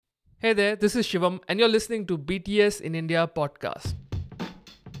Hey there, this is Shivam, and you're listening to BTS in India podcast,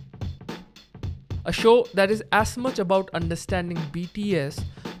 a show that is as much about understanding BTS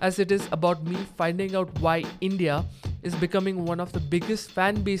as it is about me finding out why India is becoming one of the biggest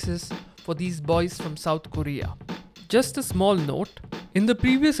fan bases for these boys from South Korea. Just a small note. In the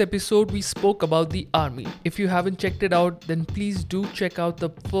previous episode, we spoke about the army. If you haven't checked it out, then please do check out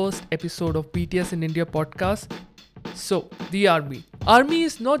the first episode of BTS in India podcast. So, the army. Army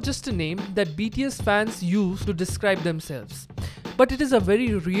is not just a name that BTS fans use to describe themselves, but it is a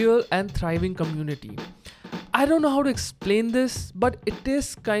very real and thriving community. I don't know how to explain this, but it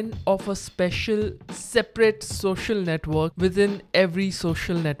is kind of a special, separate social network within every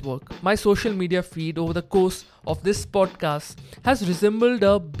social network. My social media feed over the course of this podcast has resembled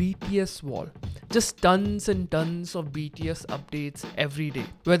a BTS wall. Just tons and tons of BTS updates every day.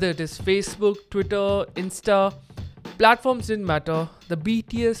 Whether it is Facebook, Twitter, Insta, platforms didn't matter. The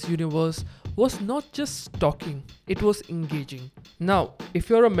BTS universe was not just talking, it was engaging. Now, if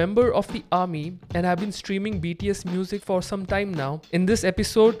you're a member of the army and have been streaming BTS music for some time now, in this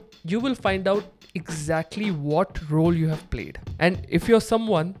episode, you will find out exactly what role you have played. And if you're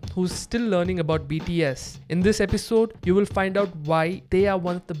someone who's still learning about BTS, in this episode, you will find out why they are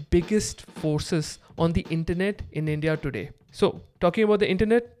one of the biggest forces on the internet in India today. So, talking about the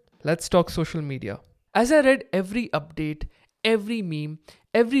internet, let's talk social media. As I read every update, every meme,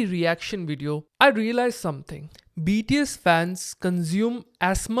 every reaction video, I realized something. BTS fans consume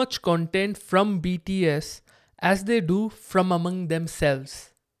as much content from BTS as they do from among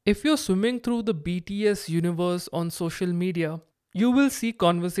themselves. If you're swimming through the BTS universe on social media, you will see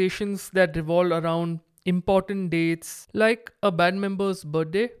conversations that revolve around important dates like a band member's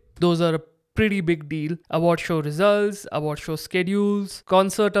birthday. Those are a pretty big deal. Award show results, award show schedules,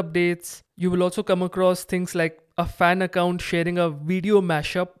 concert updates. You will also come across things like a fan account sharing a video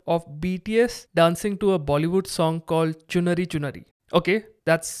mashup of BTS dancing to a Bollywood song called Chunari Chunari. Okay,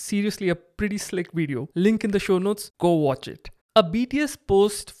 that's seriously a pretty slick video. Link in the show notes, go watch it. A BTS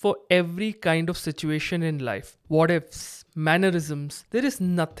post for every kind of situation in life. What ifs, mannerisms. There is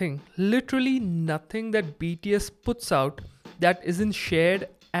nothing, literally nothing that BTS puts out that isn't shared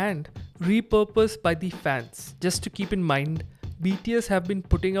and repurposed by the fans. Just to keep in mind, BTS have been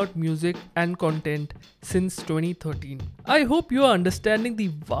putting out music and content since 2013. I hope you are understanding the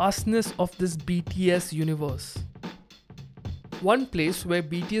vastness of this BTS universe. One place where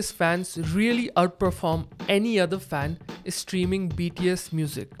BTS fans really outperform any other fan is streaming BTS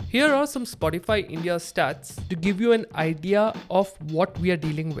music. Here are some Spotify India stats to give you an idea of what we are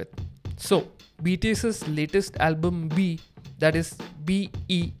dealing with. So, BTS's latest album B, that is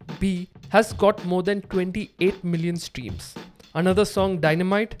BEB, has got more than 28 million streams. Another song,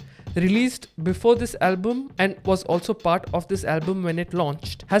 Dynamite, released before this album and was also part of this album when it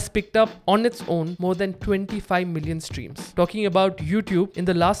launched, has picked up on its own more than 25 million streams. Talking about YouTube, in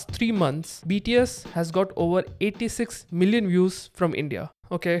the last 3 months, BTS has got over 86 million views from India.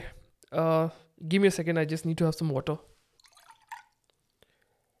 Okay, give me a second, I just need to have some water.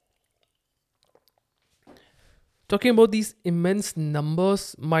 Talking about these immense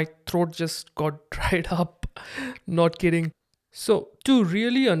numbers, my throat just got dried up. Not kidding. So, to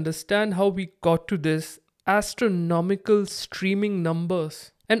really understand how we got to this astronomical streaming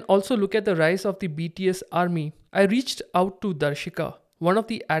numbers and also look at the rise of the BTS army, I reached out to Darshika, one of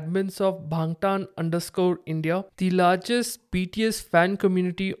the admins of Bangtan underscore India, the largest BTS fan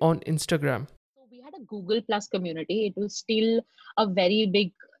community on Instagram. So we had a Google Plus community. It was still a very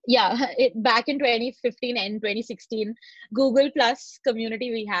big, yeah, back in 2015 and 2016, Google Plus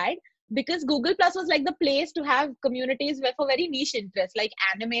community we had, because Google Plus was like the place to have communities where for very niche interests, like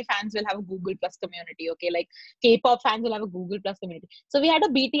anime fans will have a Google Plus community, okay, like K-pop fans will have a Google Plus community. So we had a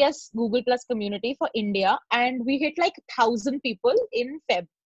BTS Google Plus community for India, and we hit like 1,000 people in Feb.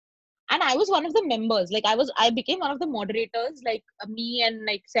 And I was one of the members. Like I became one of the moderators. Like me and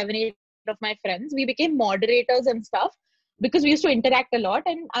like 7, 8 of my friends, we became moderators and stuff because we used to interact a lot,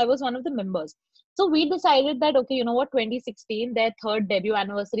 and I was one of the members. So we decided that, okay, you know what, 2016, their third debut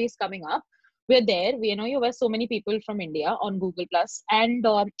anniversary is coming up. We're there. We, you know, you were so many people from India on Google Plus, and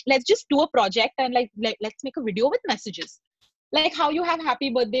let's just do a project and let's make a video with messages, like how you have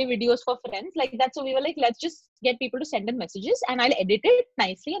happy birthday videos for friends, like that. So we were like, let's just get people to send in messages, and I'll edit it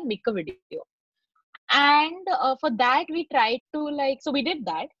nicely and make a video. And for that, we tried to like, so we did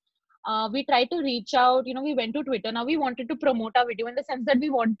that. We tried to reach out, you know, we went to Twitter. Now we wanted to promote our video in the sense that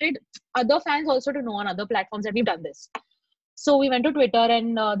we wanted other fans also to know on other platforms that we've done this. So we went to Twitter,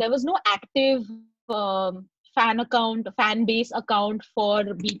 and there was no active fan base account for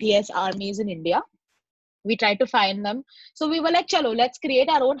BTS armies in India. We tried to find them. So we were like, chalo, let's create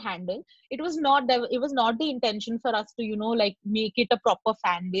our own handle. It was not the intention for us to, like, make it a proper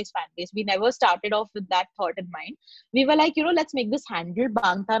fan base. We never started off with that thought in mind. We were like, let's make this handle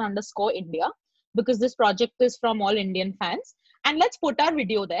bangtan_India, because this project is from all Indian fans, and let's put our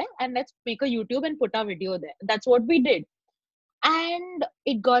video there, and let's make a YouTube and put our video there. That's what we did. And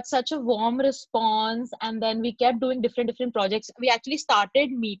it got such a warm response, and then we kept doing different projects. We actually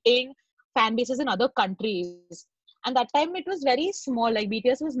started meeting fan bases in other countries, and that time it was very small. Like,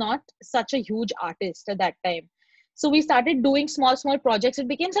 BTS was not such a huge artist at that time, so we started doing small projects. It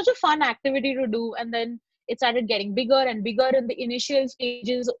became such a fun activity to do, and then it started getting bigger and bigger. In the initial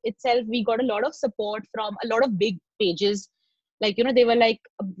stages itself, we got a lot of support from a lot of big pages. Like, they were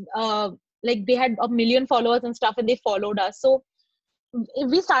uh like they had a million followers and stuff, and they followed us. So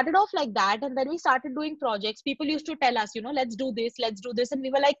we started off like that, and then we started doing projects. People used to tell us, let's do this, and we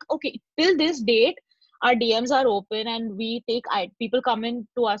were like, okay, till this date our DMs are open, and we take people come in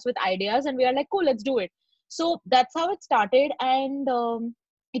to us with ideas, and we are like, cool, let's do it. So that's how it started. And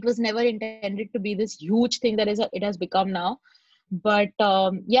it was never intended to be this huge thing that it has become now. But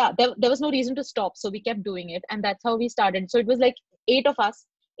yeah, there was no reason to stop, so we kept doing it, and that's how we started. So it was like 8 of us,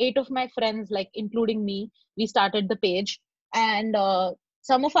 8 of my friends, like including me. We started the page, and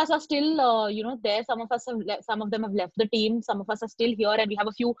some of us are still there. Some of them have left the team. Some of us are still here, and we have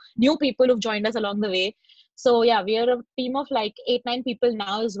a few new people who've joined us along the way. So yeah, we are a team of like 8-9 people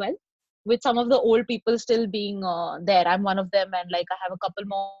now as well, with some of the old people still being there. I'm one of them, and like I have a couple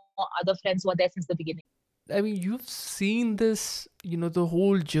more other friends who are there since the beginning. I mean, you've seen this, the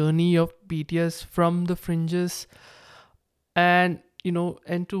whole journey of BTS from the fringes and,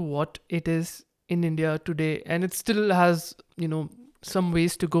 and to what it is in India today. And it still has, some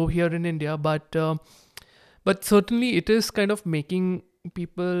ways to go here in India, but certainly it is kind of making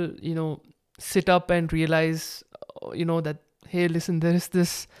people, sit up and realize, that, hey, listen, there is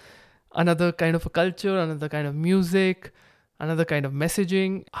this another kind of a culture, another kind of music, another kind of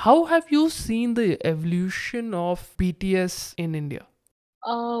messaging. How have you seen the evolution of BTS in India?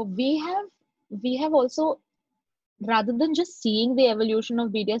 We have also, rather than just seeing the evolution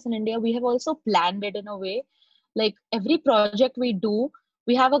of BTS in India, we have also planned it in a way. Like, every project we do,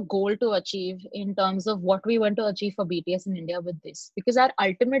 we have a goal to achieve in terms of what we want to achieve for BTS in India with this. Because our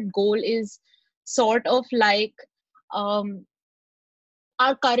ultimate goal is sort of like, um,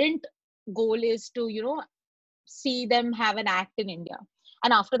 our current goal is to, see them have an act in India.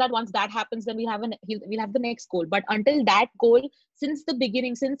 And after that, once that happens, then we'll have the next goal. But until that goal, since the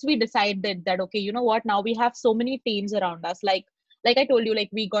beginning, since we decided that, okay, you know what, now we have so many teams around us. Like I told you, like,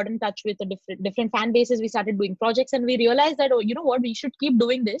 we got in touch with the different fan bases. We started doing projects, and we realized that, oh, you know what, we should keep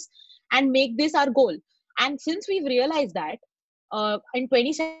doing this and make this our goal. And since we've realized that, in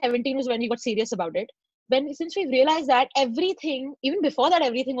 2017 was when we got serious about it. Since we've realized that everything, even before that,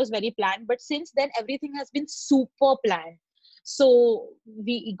 everything was very planned, but since then everything has been super planned. So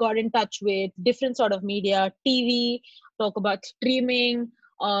we got in touch with different sort of media, TV, talk about streaming.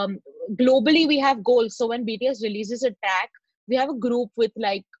 um, Globally we have goals. So when BTS releases a track, we have a group with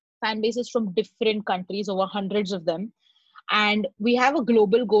like fan bases from different countries, over hundreds of them, and we have a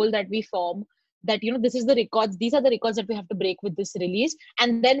global goal that we form, that, these are the records that we have to break with this release.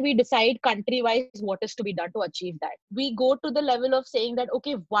 And then we decide country wise what is to be done to achieve that. We go to the level of saying that,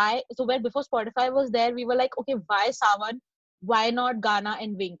 okay, why, so where before Spotify was there, we were like, okay, why Sawan, why not Ghana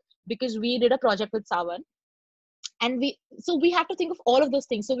and Wink? Because we did a project with Sawan, and we have to think of all of those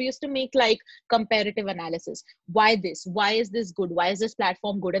things. So we used to make like comparative analysis. Why is this good? Why is this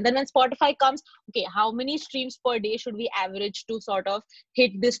platform good? And then when Spotify comes, okay, how many streams per day should we average to sort of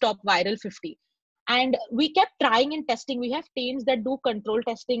hit this top viral 50? And we kept trying and testing. We have teams that do control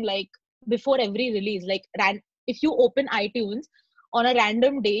testing, like, before every release. Like, if you open iTunes on a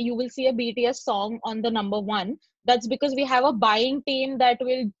random day, you will see a BTS song on the number one. That's because we have a buying team that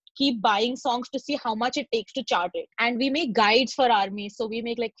will keep buying songs to see how much it takes to chart it. And we make guides for armies. So we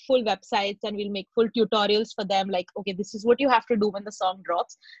make like full websites, and we'll make full tutorials for them. Like, okay, this is what you have to do when the song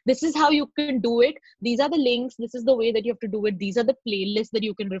drops. This is how you can do it. These are the links. This is the way that you have to do it. These are the playlists that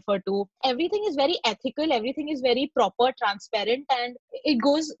you can refer to. Everything is very ethical. Everything is very proper, transparent, and it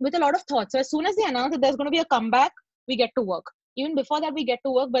goes with a lot of thought. So as soon as they announce that there's going to be a comeback, we get to work. Even before that, we get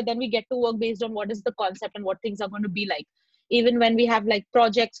to work, but then we get to work based on what is the concept and what things are going to be like. Even when we have like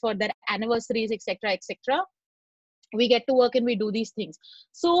projects for their anniversaries, etc., we get to work and we do these things.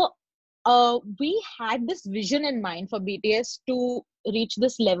 So we had this vision in mind for BTS to reach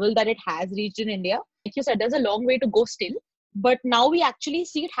this level that it has reached in India. Like you said, there's a long way to go still, but now we actually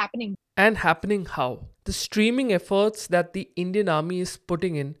see it happening. And happening how? The streaming efforts that the Indian army is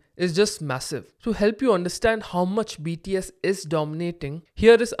putting in is just massive. To help you understand how much BTS is dominating,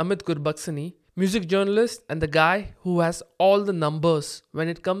 here is Amit Gurbaksani, music journalist and the guy who has all the numbers when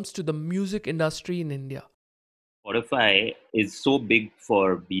it comes to the music industry in India. Spotify is so big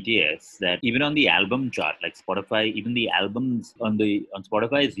for BTS that even on the album chart, like Spotify, even the albums on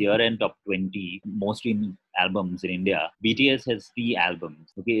Spotify's year-end top 20 most streamed albums in India, BTS has 3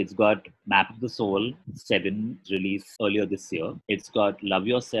 albums. Okay, it's got Map of the Soul 7 released earlier this year. It's got Love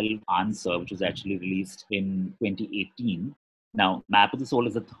Yourself Answer, which was actually released in 2018. Now, Map of the Soul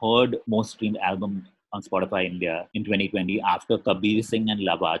is the third most streamed album on Spotify India in 2020 after Kabir Singh and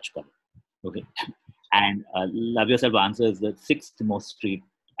Love Aajkal. Okay. And Love Yourself Answer is the 6th most streamed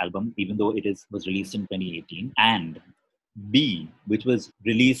album, even though was released in 2018. And B, which was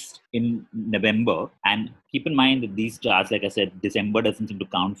released in November. And keep in mind that these charts, like I said, December doesn't seem to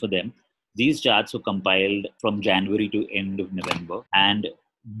count for them. These charts were compiled from January to end of November. And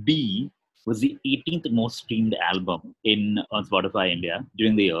B was the 18th most streamed album on Spotify India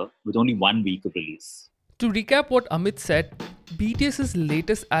during the year, with only 1 week of release. To recap what Amit said, BTS's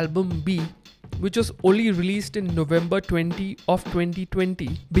latest album B, which was only released in November 20 of 2020,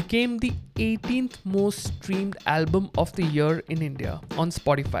 became the 18th most streamed album of the year in India on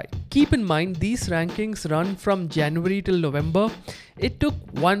Spotify. Keep in mind, these rankings run from January till November. It took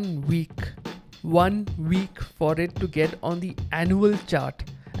 1 week. 1 week for it to get on the annual chart,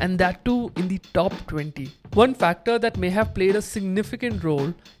 and that too in the top 20. One factor that may have played a significant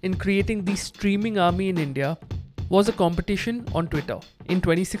role in creating the streaming army in India was a competition on Twitter. In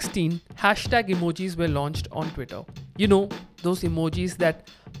 2016, hashtag emojis were launched on Twitter. You know, those emojis that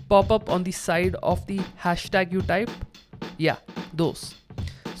pop up on the side of the hashtag you type? Yeah, those.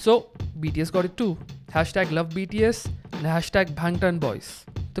 So, BTS got it too. Hashtag love BTS and hashtag Bangtan Boys.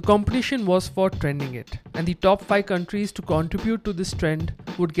 The competition was for trending it, and the top 5 countries to contribute to this trend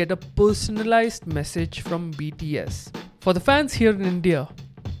would get a personalized message from BTS. For the fans here in India,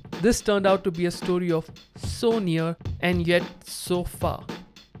 this turned out to be a story of so near and yet so far.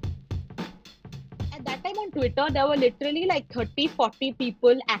 At that time on Twitter, there were literally like 30-40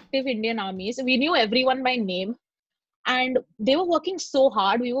 people, active Indian armies. We knew everyone by name, and they were working so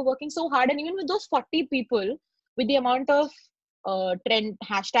hard. We were working so hard, and even with those 40 people, with the amount of trend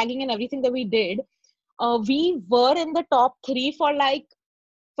hashtagging and everything that we did, we were in the top 3 for like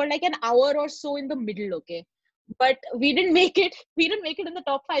an hour or so in the middle. Okay, but we didn't make it in the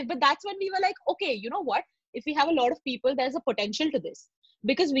top 5. But that's when we were like, okay, you know what, if we have a lot of people, there's a potential to this,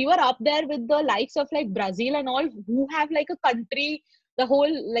 because we were up there with the likes of like Brazil and all, who have like a country,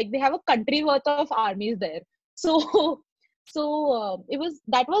 they have a country worth of armies there. So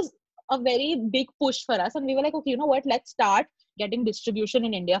that was a very big push for us, and we were like, okay, you know what, let's start getting distribution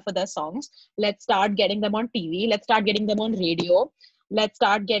in India for their songs. Let's start getting them on TV. Let's start getting them on radio. Let's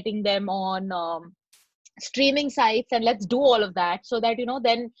start getting them on streaming sites, and let's do all of that, so that, you know,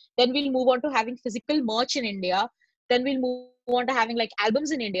 then we'll move on to having physical merch in India. Then we'll move on to having like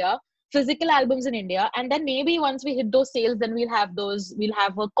albums in India, physical albums in India, and then maybe once we hit those sales, then we'll have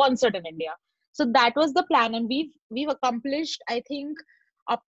a concert in India. So that was the plan, and we've accomplished, I think,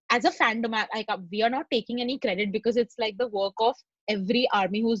 as a fandom, we are not taking any credit, because it's like the work of every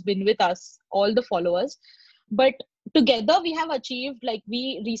army who's been with us, all the followers. But together we have achieved, like,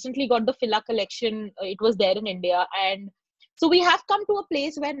 we recently got the Fila collection. It was there in India, and so we have come to a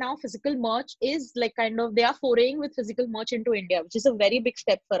place where now physical merch is like kind of, they are foraying with physical merch into India, which is a very big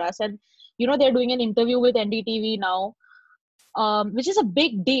step for us. And you know, they're doing an interview with NDTV now, which is a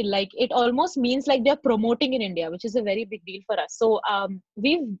big deal. Like, it almost means like they're promoting in India, which is a very big deal for us. So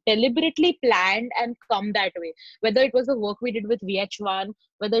we've deliberately planned and come that way, whether it was the work we did with VH1,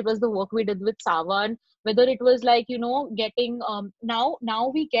 whether it was the work we did with Savan, whether it was like, you know, getting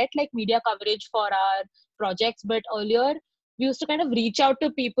now we get like media coverage for our projects, but earlier we used to kind of reach out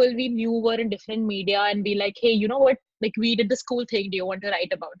to people we knew were in different media and be like, hey, you know what, like, we did this cool thing, do you want to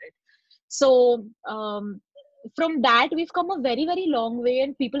write about it? So from that, we've come a very, very long way,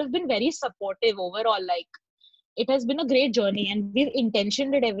 and people have been very supportive overall. Like, it has been a great journey, and we've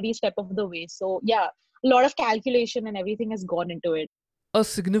intentioned it every step of the way. So yeah, a lot of calculation and everything has gone into it. A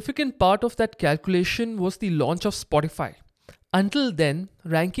significant part of that calculation was the launch of Spotify. Until then,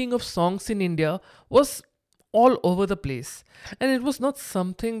 ranking of songs in India was all over the place, and it was not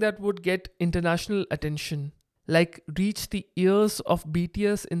something that would get international attention, like reach the ears of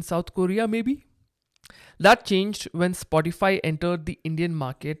BTS in South Korea maybe. That changed when Spotify entered the Indian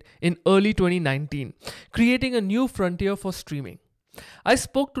market in early 2019, creating a new frontier for streaming. I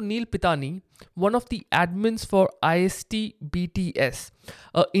spoke to Neil Pitani, one of the admins for IST BTS,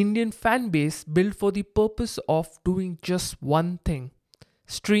 a Indian fan base built for the purpose of doing just one thing: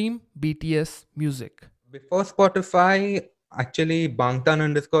 stream BTS music? Before Spotify, actually, Bangtan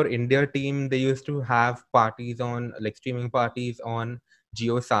underscore India team, they used to have parties on, like streaming parties on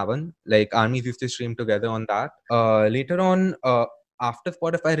Geo7. Like armies used to stream together on that. Later on, after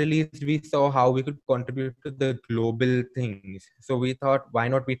Spotify released, we saw how we could contribute to the global things. So we thought, why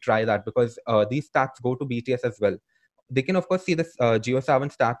not we try that? Because these stats go to BTS as well. They can of course see the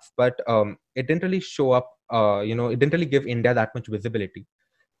Geo7 stats, but it didn't really show up. It didn't really give India that much visibility,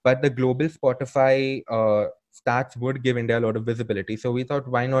 but the global Spotify stats would give India a lot of visibility. So we thought,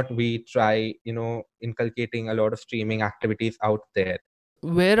 why not we try, inculcating a lot of streaming activities out there.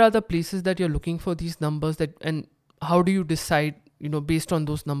 Where are the places that you're looking for these numbers, that, and how do you decide, based on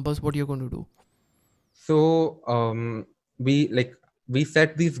those numbers, what you're going to do? So we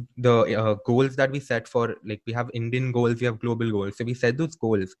set the goals that we set for, like we have Indian goals, we have global goals. So we set those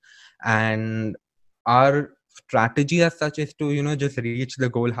goals, and our strategy as such is to just reach the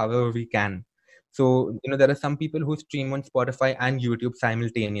goal however we can. So there are some people who stream on Spotify and YouTube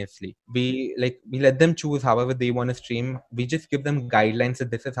simultaneously. We let them choose however they want to stream. We just give them guidelines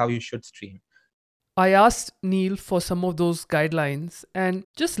that this is how you should stream. I asked Neil for some of those guidelines and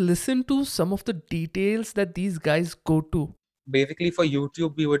just listen to some of the details that these guys go to. Basically for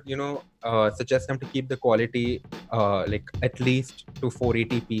YouTube we would suggest them to keep the quality like at least to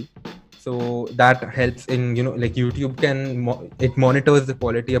 480p. So that helps in like YouTube it monitors the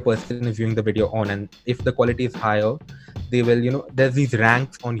quality a person is viewing the video on, and if the quality is higher, they will there's these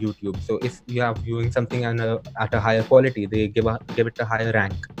ranks on YouTube. So if you are viewing something at a higher quality, they give it a higher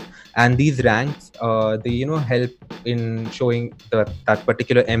rank, and these ranks they help in showing that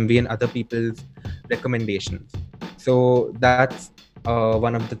particular MV and other people's recommendations. So that's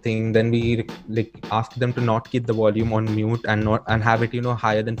one of the things. Then we like ask them to not keep the volume on mute and have it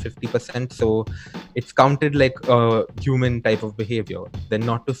higher than 50%. So it's counted like a human type of behavior. Then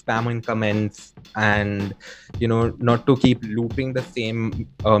not to spam in comments, and not to keep looping the same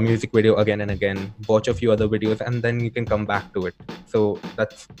music video again and again. Watch a few other videos and then you can come back to it. So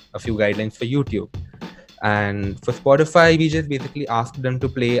that's a few guidelines for YouTube. And for Spotify, we just basically ask them to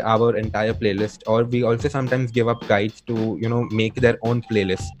play our entire playlist, or we also sometimes give up guides to make their own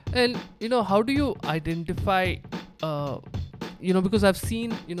playlist. And how do you identify because I've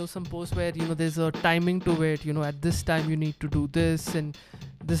seen some posts where there's a timing to it, at this time you need to do this, and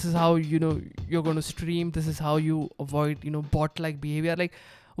this is how you're going to stream, this is how you avoid bot like behavior. Like,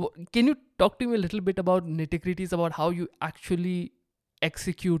 can you talk to me a little bit about nitty-gritties about how you actually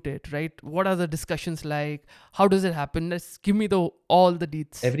execute it, right? What are the discussions like? How does it happen? Let's give me all the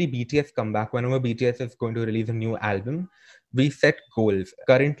deets. Every BTS comeback, whenever BTS is going to release a new album, we set goals.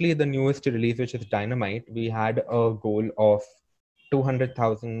 Currently, the newest release, which is Dynamite, we had a goal of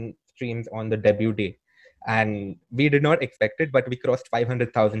 200,000 streams on the debut day. And we did not expect it, but we crossed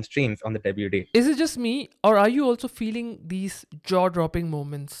 500,000 streams on the debut day. Is it just me, or are you also feeling these jaw-dropping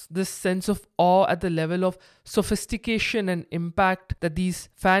moments, this sense of awe at the level of sophistication and impact that these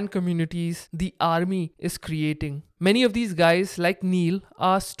fan communities, the army, is creating? Many of these guys, like Neil,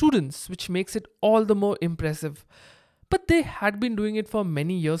 are students, which makes it all the more impressive. But they had been doing it for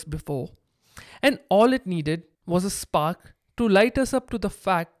many years before. And all it needed was a spark to light us up to the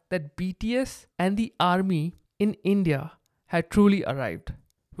fact that BTS and the army in India had truly arrived,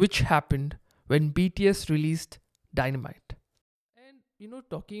 which happened when BTS released Dynamite. And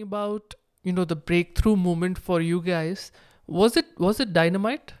talking about the breakthrough moment for you guys, was it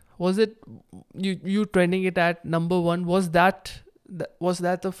Dynamite? Was it you trending it at number one? Was that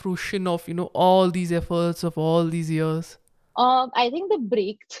the fruition of all these efforts of all these years? I think the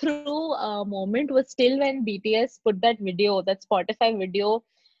breakthrough moment was still when BTS put that video, that Spotify video,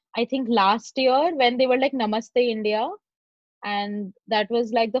 I think last year, when they were like Namaste India. And that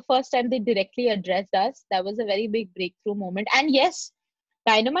was like the first time they directly addressed us. That was a very big breakthrough moment. And yes,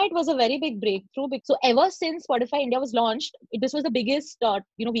 Dynamite was a very big breakthrough. So ever since Spotify India was launched, this was the biggest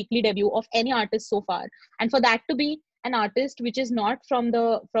weekly debut of any artist so far. And for that to be an artist which is not from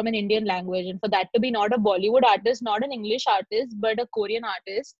an Indian language, and for that to be not a Bollywood artist, not an English artist, but a Korean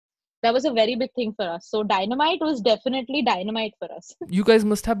artist, that was a very big thing for us. So Dynamite was definitely Dynamite for us. You guys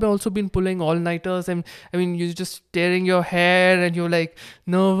must have also been pulling all-nighters, and I mean, you're just tearing your hair and you're like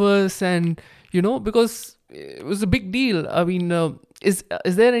nervous, and because it was a big deal. I mean, is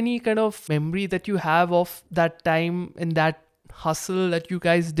there any kind of memory that you have of that time and that hustle that you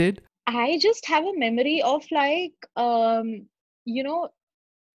guys did? I just have a memory of like, I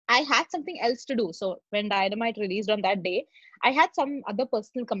had something else to do. So when Dynamite released on that day, I had some other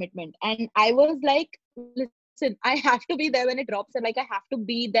personal commitment, and I was like, listen, I have to be there when it drops, and like I have to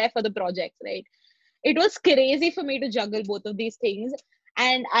be there for the project, right? It was crazy for me to juggle both of these things.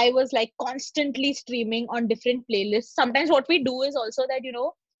 And I was like constantly streaming on different playlists. Sometimes what we do is also that,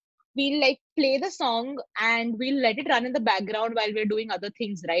 we'll like play the song and we'll let it run in the background while we're doing other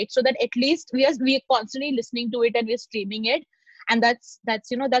things, right? So that at least we are constantly listening to it and we're streaming it. And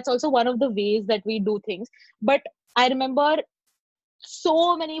that's also one of the ways that we do things. But I remember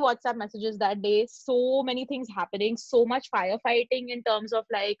so many WhatsApp messages that day, so many things happening, so much firefighting in terms of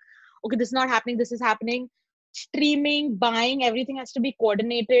like, okay, this is not happening, this is happening. Streaming, buying, everything has to be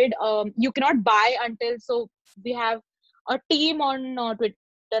coordinated. You cannot buy until, so we have a team on Twitter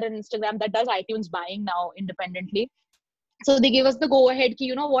and Instagram that does iTunes buying now independently. So they gave us the go ahead key,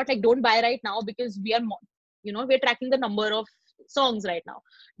 you know what, like don't buy right now because we're tracking the number of songs right now.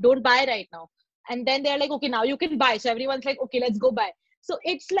 Don't buy right now. And then they're like, okay, now you can buy. So everyone's like, okay, let's go buy. So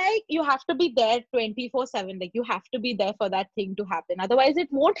it's like you have to be there 24/7. Like you have to be there for that thing to happen. Otherwise, it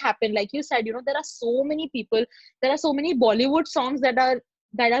won't happen. Like you said, there are so many people, there are so many Bollywood songs that are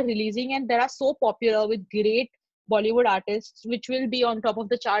releasing, and they are so popular with great Bollywood artists, which will be on top of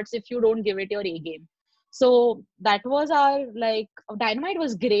the charts if you don't give it your A game. So that was our Dynamite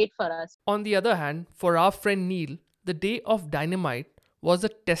was great for us. On the other hand, for our friend Neil, the day of Dynamite was a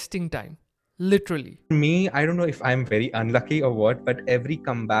testing time. Literally. For me, I don't know if I'm very unlucky or what, but every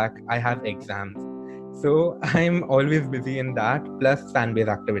comeback I have exams. So I'm always busy in that, plus fan-based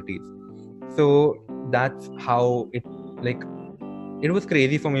activities. So that's how it was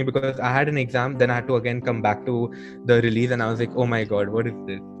crazy for me because I had an exam, then I had to again come back to the release, and I was like, oh my god, what is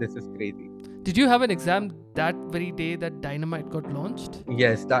this? This is crazy. Did you have an exam that very day that Dynamite got launched?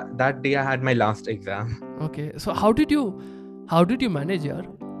 Yes, that day I had my last exam. Okay, so how did you manage, yaar?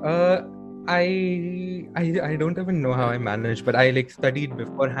 I don't even know how I managed, but I studied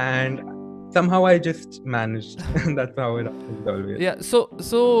beforehand. Somehow I just managed. That's how it is always. Yeah, so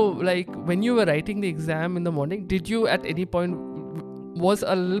when you were writing the exam in the morning, did you at any point, was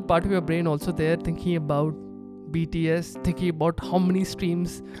a little part of your brain also there thinking about BTS, thinking about how many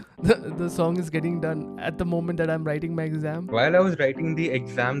streams the song is getting done at the moment that I'm writing my exam? While I was writing the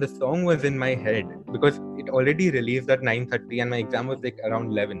exam, the song was in my head because it already released at 9:30 and my exam was around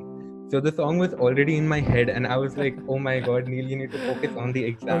 11. So the song was already in my head and I was like, oh my god, Neil, you need to focus on the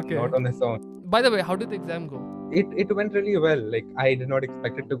exam, not on the song. By the way, how did the exam go? It went really well. I did not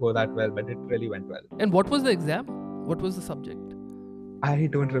expect it to go that well, but it really went well. And what was the exam? What was the subject? I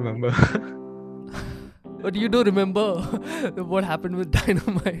don't remember. But you do remember what happened with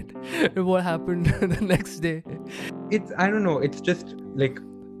Dynamite? What happened the next day? I don't know. It's just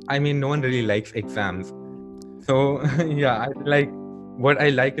no one really likes exams. So yeah, what I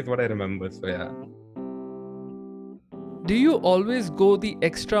like is what I remember. So yeah. Do you always go the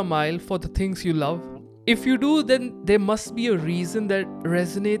extra mile for the things you love? If you do, then there must be a reason that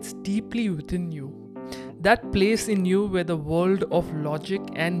resonates deeply within you. That place in you where the world of logic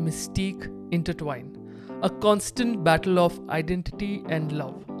and mystique intertwine. A constant battle of identity and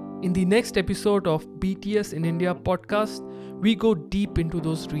love. In the next episode of BTS in India podcast, we go deep into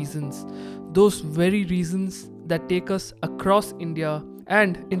those reasons. Those very reasons that take us across India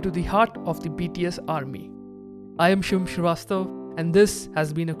and into the heart of the BTS army. I am Shivam Shrivastava and this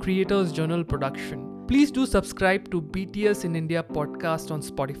has been a Creators Journal production. Please do subscribe to BTS in India podcast on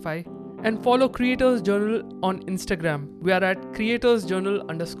Spotify and follow Creators Journal on Instagram. We are at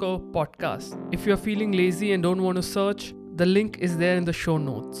creatorsjournal_podcast. If you're feeling lazy and don't want to search, the link is there in the show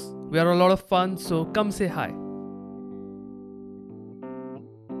notes. We are a lot of fun, so come say hi.